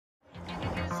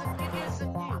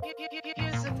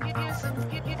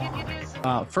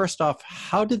First off,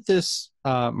 how did this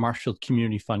Marshfield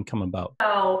Community Fund come about?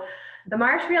 So the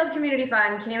Marshfield Community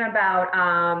Fund came about,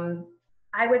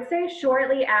 I would say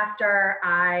shortly after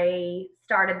I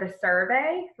started the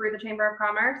survey through the Chamber of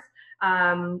Commerce.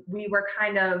 We were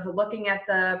kind of looking at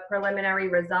the preliminary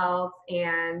results,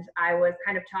 and I was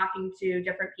kind of talking to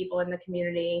different people in the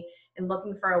community and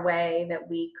looking for a way that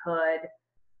we could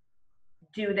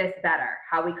do this better,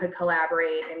 how we could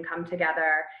collaborate and come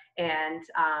together and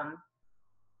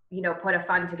put a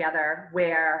fund together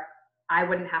where I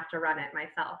wouldn't have to run it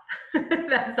myself.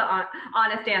 That's the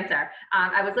honest answer.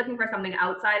 I was looking for something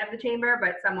outside of the chamber,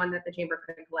 but someone that the chamber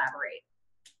could collaborate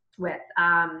with.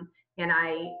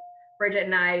 Bridget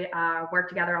and I work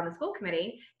together on the school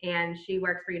committee, and she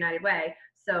works for United Way.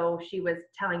 So she was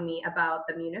telling me about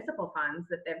the municipal funds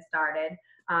that they've started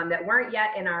that weren't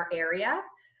yet in our area,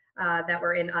 that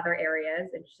were in other areas,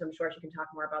 and so I'm sure she can talk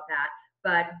more about that.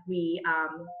 But we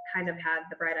kind of had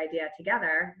the bright idea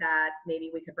together that maybe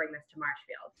we could bring this to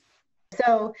Marshfield.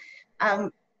 So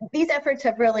these efforts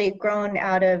have really grown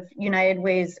out of United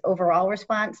Way's overall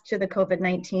response to the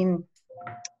COVID-19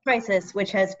 crisis,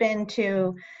 which has been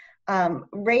to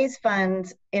raise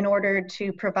funds in order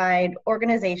to provide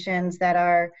organizations that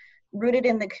are rooted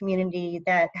in the community,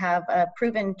 that have a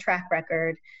proven track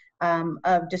record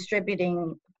of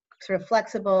distributing sort of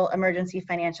flexible emergency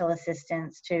financial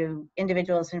assistance to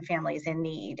individuals and families in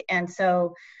need. And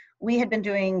so we had been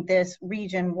doing this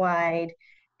region-wide,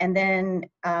 and then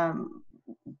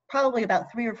probably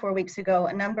about 3 or 4 weeks ago,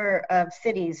 a number of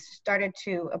cities started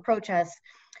to approach us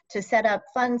to set up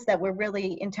funds that were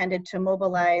really intended to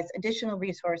mobilize additional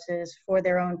resources for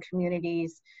their own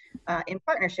communities in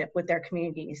partnership with their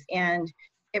communities. And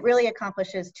it really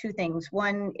accomplishes two things.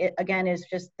 One, again, is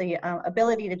just the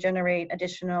ability to generate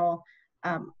additional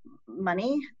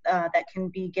money that can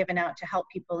be given out to help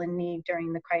people in need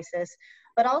during the crisis,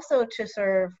 but also to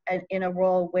serve in a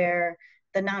role where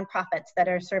the nonprofits that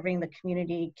are serving the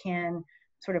community can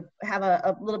sort of have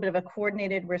a little bit of a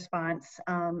coordinated response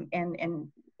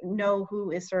and know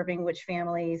who is serving which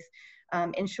families,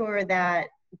 ensure that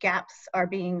gaps are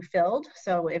being filled.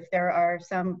 So if there are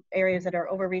some areas that are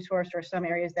over-resourced or some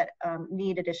areas that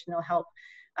need additional help,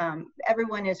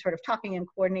 everyone is sort of talking and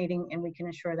coordinating, and we can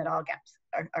ensure that all gaps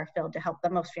are filled to help the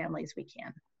most families we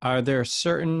can. Are there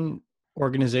certain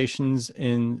organizations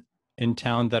in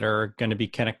town that are going to be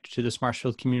connected to this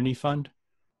Marshfield Community Fund?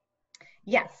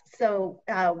 Yes, so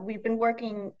we've been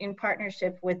working in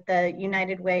partnership with the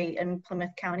United Way in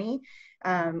Plymouth County,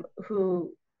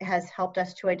 who has helped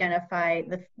us to identify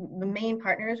the main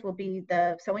partners will be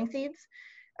the Sowing Seeds,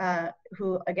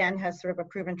 who again has sort of a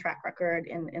proven track record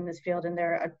in this field, and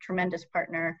they're a tremendous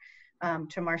partner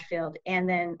to Marshfield. And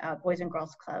then Boys and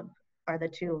Girls Club are the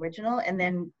two original. And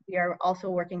then we are also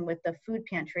working with the Food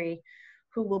Pantry,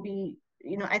 who will be,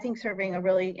 I think, serving a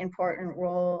really important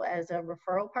role as a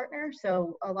referral partner.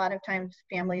 So a lot of times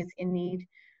families in need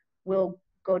will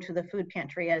go to the Food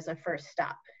Pantry as a first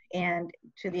stop. And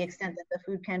to the extent that the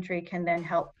Food Pantry can then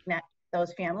help connect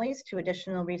those families to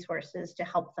additional resources to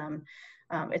help them,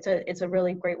 it's a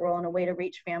really great role and a way to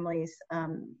reach families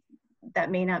that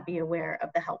may not be aware of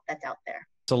the help that's out there.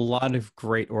 There's a lot of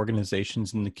great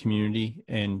organizations in the community,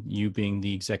 and you being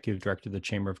the executive director of the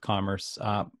Chamber of Commerce,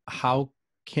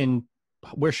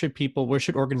 where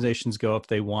should organizations go if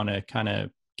they want to kind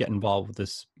of get involved with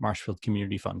this Marshfield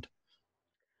Community Fund?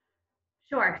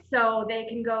 Sure. So they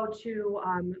can go to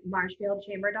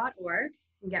marshfieldchamber.org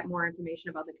and get more information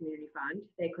about the community fund.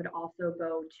 They could also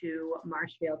go to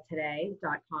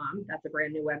marshfieldtoday.com. That's a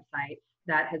brand new website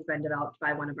that has been developed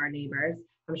by one of our neighbors.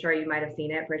 I'm sure you might have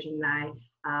seen it. Bridget and I,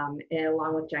 and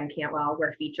along with Jen Cantwell,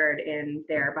 were featured in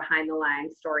their Behind the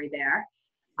Lines story there.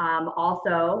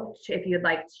 Also, if you'd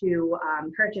like to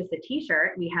purchase a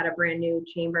t-shirt, we had a brand new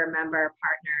chamber member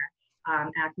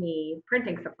partner, Acme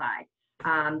Printing Supply.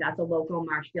 That's a local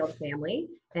Marshfield family,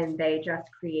 and they just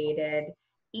created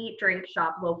Eat, Drink,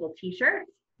 Shop Local t-shirts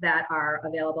that are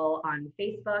available on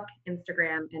Facebook,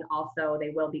 Instagram, and also they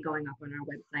will be going up on our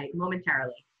website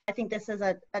momentarily. I think this is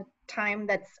a time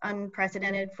that's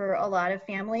unprecedented for a lot of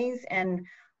families, and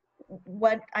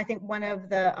what I think one of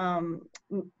the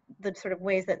sort of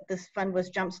ways that this fund was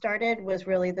jump-started was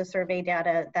really the survey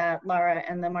data that Laura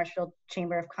and the Marshfield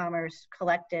Chamber of Commerce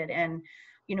collected. And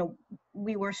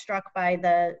we were struck by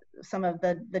some of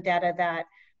the data that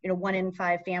 1 in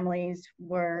 5 families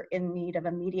were in need of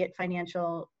immediate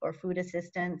financial or food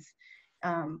assistance.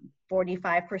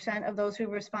 45% of those who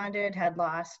responded had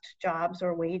lost jobs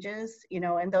or wages,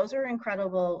 and those are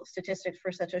incredible statistics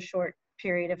for such a short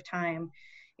period of time.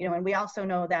 And we also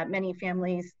know that many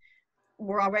families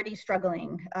were already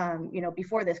struggling,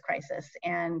 before this crisis,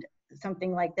 and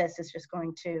something like this is just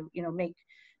going to, make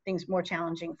things more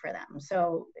challenging for them.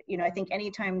 So, I think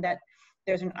anytime that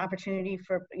there's an opportunity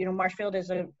for, Marshfield is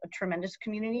a tremendous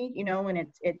community, and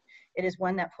it is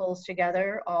one that pulls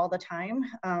together all the time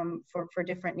for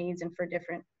different needs and for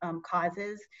different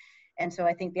causes. And so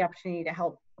I think the opportunity to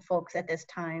help folks at this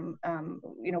time,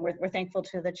 we're thankful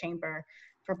to the Chamber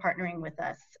for partnering with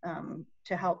us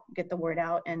to help get the word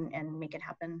out and make it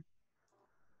happen.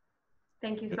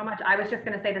 Thank you so much. I was just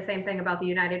going to say the same thing about the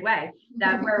United Way,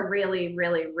 that we're really,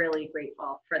 really, really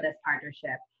grateful for this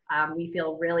partnership. We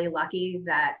feel really lucky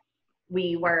that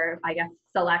we were, I guess,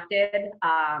 selected.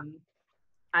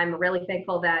 I'm really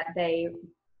thankful that they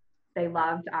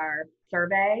loved our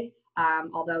survey.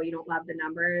 Although you don't love the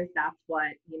numbers, that's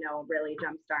what, really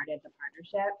jump-started the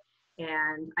partnership.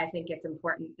 And I think it's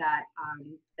important that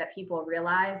that people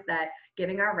realize that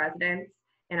giving our residents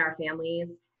and our families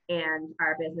and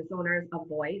our business owners a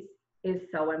voice is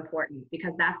so important,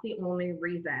 because that's the only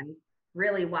reason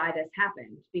really why this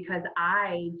happened, because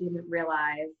I didn't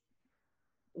realize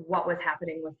what was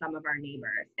happening with some of our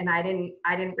neighbors. And I didn't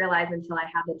realize until I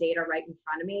had the data right in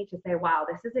front of me to say, wow,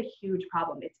 this is a huge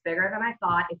problem. It's bigger than I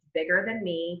thought. It's bigger than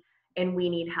me, and we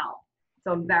need help.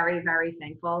 So I'm very, very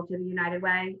thankful to the United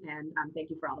Way, and thank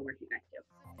you for all the work you guys do.